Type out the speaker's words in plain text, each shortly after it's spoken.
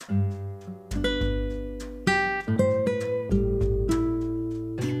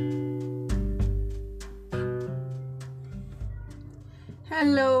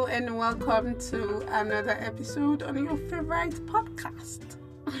Hello and welcome to another episode on your favorite podcast.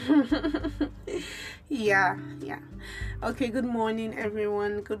 Yeah. Okay, good morning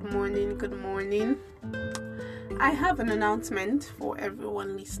everyone. Good morning. I have an announcement for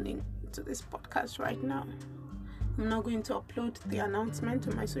everyone listening to this podcast right now. I'm not going to upload the announcement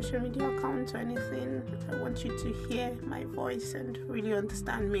to my social media account or anything. I want you to hear my voice and really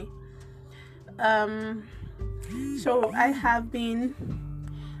understand me. So I have been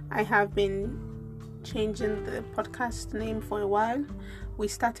changing the podcast name for a while. We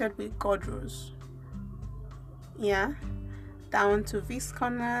started with God Rose. Down to V's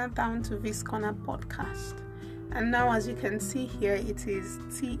Corner podcast. And now, as you can see here, it is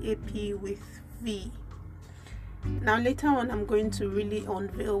TAP with V. Now later on, I'm going to really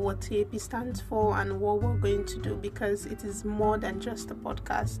unveil what TAP stands for and what we're going to do, because it is more than just a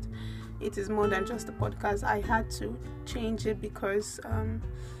podcast. I had to change it because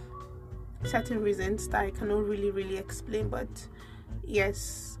certain reasons that I cannot really explain, but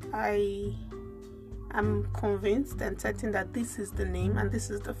yes, I am convinced and certain that this is the name and this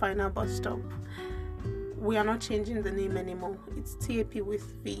is the final bus stop. We are not changing the name anymore. It's TAP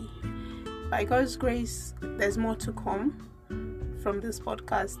with V. By God's grace, there's more to come from this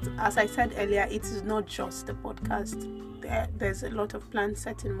podcast. As I said earlier, it is not just a podcast. There's a lot of plans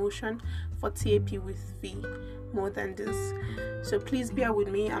set in motion for TAP with V, more than this. So please bear with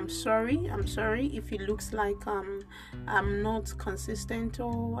me. I'm sorry if it looks like I'm not consistent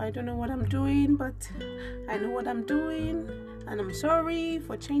or I don't know what I'm doing, but I know what I'm doing, and I'm sorry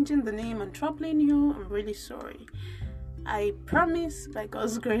for changing the name and troubling you. I'm really sorry. I promise, by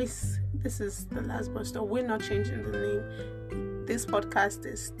God's grace, this is the last bus stop. We're not changing the name. This podcast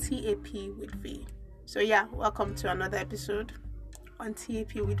is TAP with V. So welcome to another episode on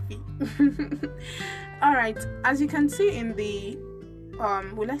TAP with V. Alright, as you can see in the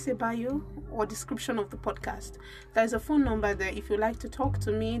will I say bio or description of the podcast, there's a phone number there. If you like to talk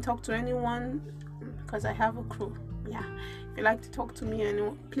to me, talk to anyone, because I have a crew. If you like to talk to me,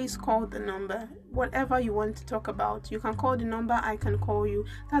 anyone, please call the number. Whatever you want to talk about, you can call the number, I can call you.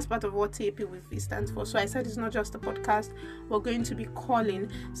 That's part of what TAP with V stands for. So I said it's not just a podcast, we're going to be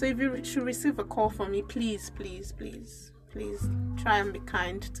calling. So if you should receive a call from me, please try and be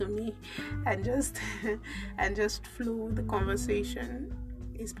kind to me and just flow the conversation.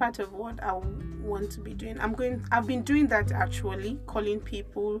 It's part of what I want to be doing. I've been doing that, actually, calling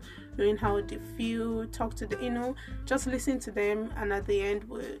people, knowing how they feel, talk to them, just listen to them, and at the end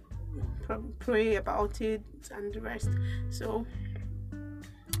we'll pray about it and the rest. So,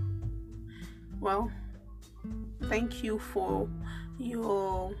 well, thank you for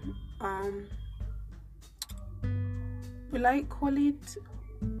your will I call it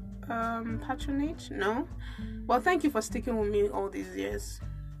patronage? No. Well, thank you for sticking with me all these years.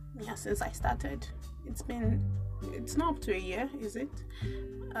 Since I started. It's not up to a year, is it?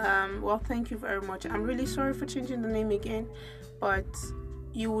 Well, thank you very much. I'm really sorry for changing the name again, but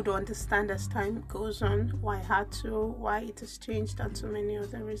you would understand as time goes on why it has changed, and so many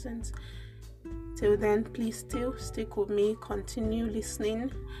other reasons. Till then, please still stick with me, continue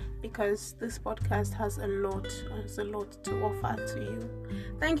listening, because this podcast has a lot to offer to you.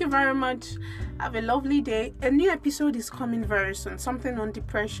 Thank you very much. Have a lovely day. A new episode is coming very soon, something on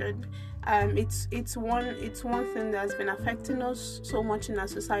depression. It's one thing that's been affecting us so much in our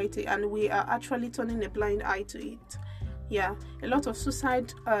society, and we are actually turning a blind eye to it. A lot of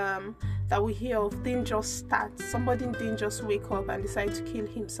suicide that we hear of didn't just start. Somebody didn't just wake up and decide to kill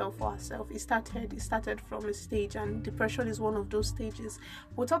himself or herself. It started from a stage, and depression is one of those stages.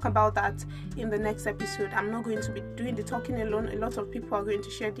 We'll talk about that in the next episode. I'm not going to be doing the talking alone. A lot of people are going to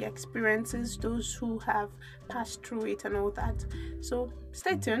share their experiences, those who have passed through it and all that. So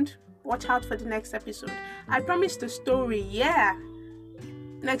stay tuned. Watch out for the next episode. I promised a story.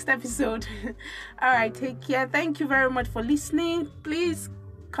 Next episode. Alright, take care. Thank you very much for listening. Please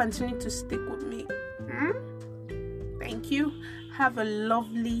continue to stick with me. Thank you. Have a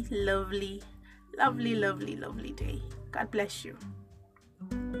lovely day. God bless you.